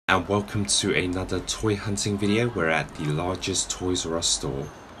and welcome to another toy hunting video. We're at the largest Toys R Us store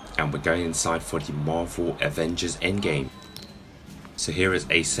and we're going inside for the Marvel Avengers Endgame. So here is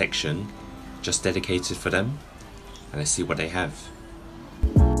a section just dedicated for them, and let's see what they have.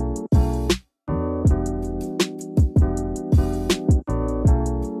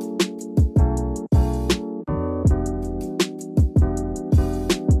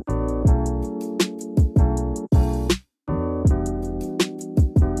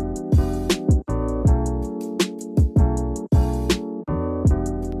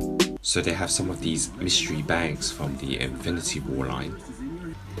 So they have some of these mystery bags from the Infinity War line,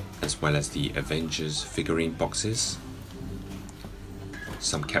 as well as the Avengers figurine boxes,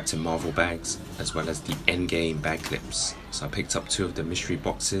 some Captain Marvel bags, as well as the Endgame bag clips. So I picked up 2 of the mystery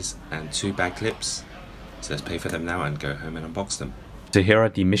boxes and 2 bag clips. So let's pay for them now and go home and unbox them. So here are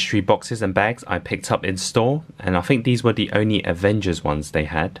the mystery boxes and bags I picked up in store, and I think these were the only Avengers ones they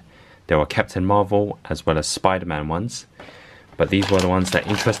had. There were Captain Marvel as well as Spider-Man ones, but these were the ones that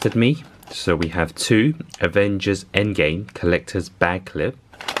interested me. So we have 2 Avengers Endgame collector's bag clip,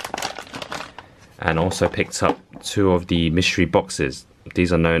 and also picked up 2 of the mystery boxes.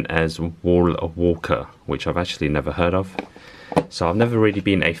 These are known as Wall of Walker, which I've actually never heard of. So I've never really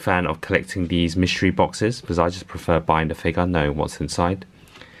been a fan of collecting these mystery boxes because I just prefer buying the figure, knowing what's inside.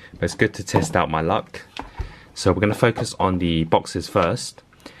 But it's good to test out my luck. So we're going to focus on the boxes first.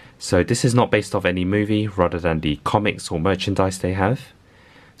 So this is not based off any movie rather than the comics or merchandise they have.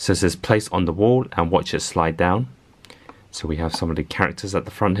 So it says place on the wall and watch it slide down. So we have some of the characters at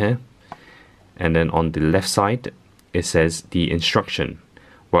the front here. And then on the left side it says the instruction.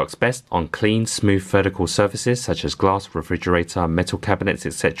 Works best on clean, smooth vertical surfaces such as glass, refrigerator, metal cabinets,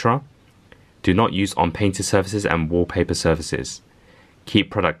 etc. Do not use on painted surfaces and wallpaper surfaces. Keep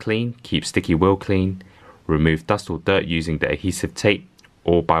product clean, keep sticky wheel clean. Remove dust or dirt using the adhesive tape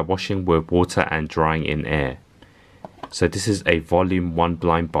or by washing with water and drying in air. So this is a volume 1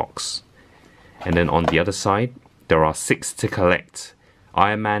 blind box. And then on the other side there are 6 to collect: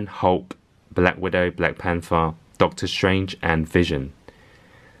 Iron Man, Hulk, Black Widow, Black Panther, Doctor Strange and Vision.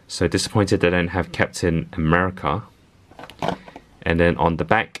 So disappointed they don't have Captain America. And then on the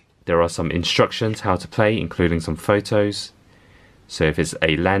back there are some instructions how to play, including some photos. So if it's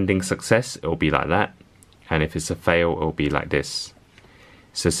a landing success, it will be like that, and if it's a fail, it will be like this.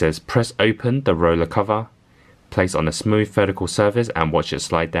 So it says press open the roller cover, place on a smooth vertical surface and watch it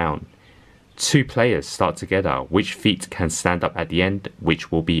slide down. 2 players start together. Which feet can stand up at the end,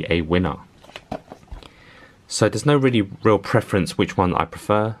 which will be a winner. So there's no really real preference which one I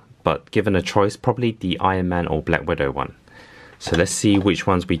prefer, but given a choice, probably the Iron Man or Black Widow one. So let's see which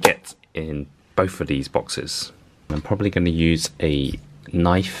ones we get in both of these boxes. I'm probably going to use a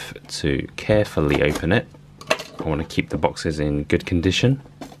knife to carefully open it. I want to keep the boxes in good condition.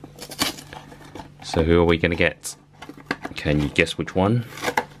 So who are we going to get? Can you guess which one?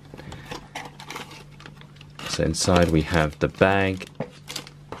 So inside we have the bag,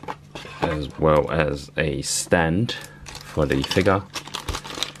 as well as a stand for the figure.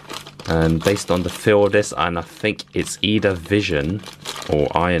 And based on the feel of this, and I think it's either Vision or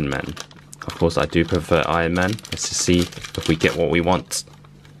Iron Man. Of course I do prefer Iron Man. Let's just see if we get what we want.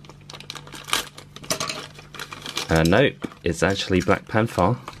 No, it's actually Black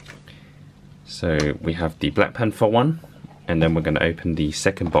Panther. So we have the Black Panther one, and then we're going to open the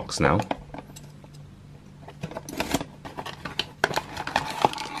second box now.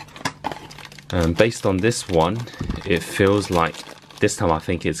 Based on this one, it feels like this time I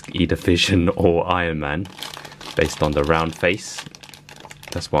think it's either Vision or Iron Man, based on the round face.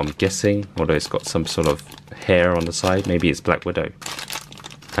 That's what I'm guessing, although it's got some sort of hair on the side. Maybe it's Black Widow.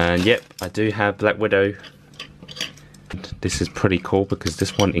 And yep, I do have Black Widow. This is pretty cool because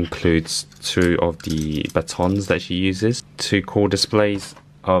this one includes 2 of the batons that she uses. 2 cool displays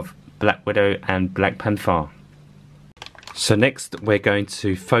of Black Widow and Black Panther. So next we're going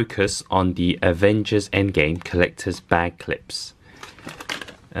to focus on the Avengers Endgame collector's bag clips.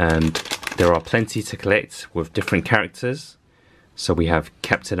 And there are plenty to collect with different characters. So we have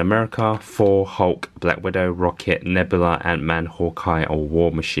Captain America, Thor, Hulk, Black Widow, Rocket, Nebula, Ant-Man, Hawkeye or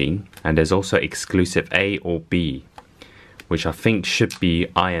War Machine. And there's also exclusive A or B, which I think should be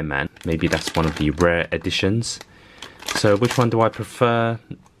Iron Man. Maybe that's one of the rare editions. So which one do I prefer?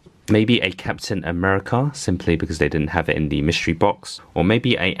 Maybe a Captain America, simply because they didn't have it in the mystery box. Or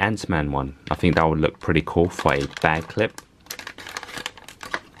maybe a Ant-Man one. I think that would look pretty cool for a bag clip.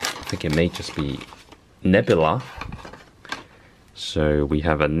 I think it may just be Nebula. So we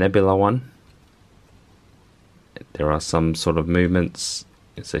have a Nebula one. There are some sort of movements.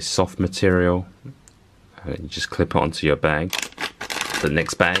 It's a soft material. You just clip it onto your bag. the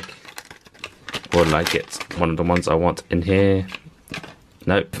next bag. Or will I get one of the ones I want in here?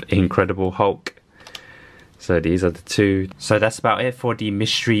 Nope, Incredible Hulk. So these are the two. So that's about it for the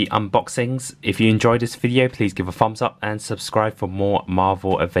mystery unboxings. If you enjoyed this video, please give a thumbs up and subscribe for more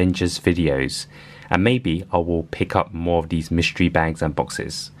Marvel Avengers videos. And maybe I will pick up more of these mystery bags and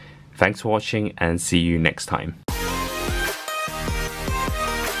boxes. Thanks for watching and see you next time.